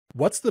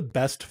What's the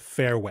best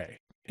fairway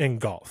in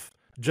golf?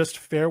 Just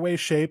fairway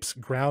shapes,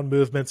 ground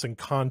movements, and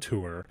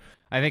contour.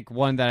 I think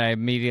one that I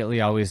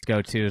immediately always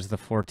go to is the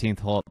 14th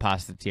hole at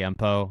Pasta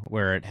Tiempo,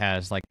 where it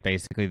has like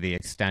basically the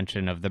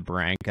extension of the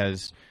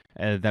Barrancas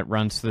that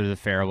runs through the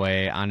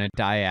fairway on a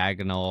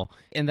diagonal.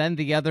 And then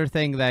the other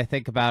thing that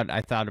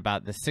I thought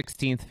about the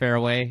 16th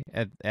fairway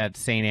at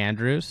St.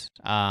 Andrews,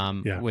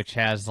 which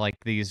has like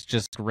these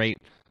just great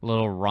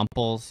little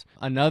rumples.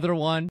 Another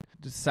one,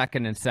 the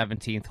 2nd and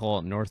 17th hole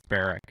at North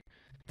Berwick.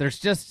 There's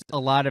just a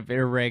lot of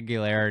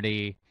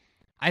irregularity.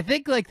 I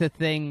think like the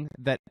thing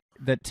that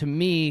to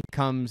me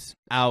comes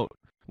out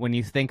when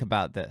you think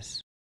about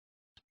this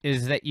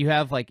is that you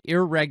have like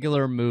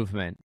irregular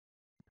movement,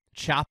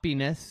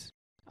 choppiness,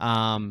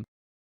 and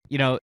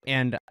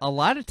a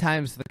lot of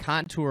times the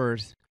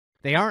contours,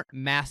 they aren't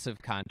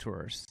massive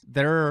contours.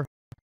 They're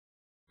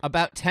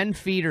about 10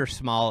 feet or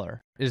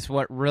smaller is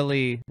what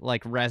really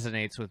like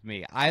resonates with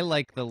me. I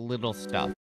like the little stuff.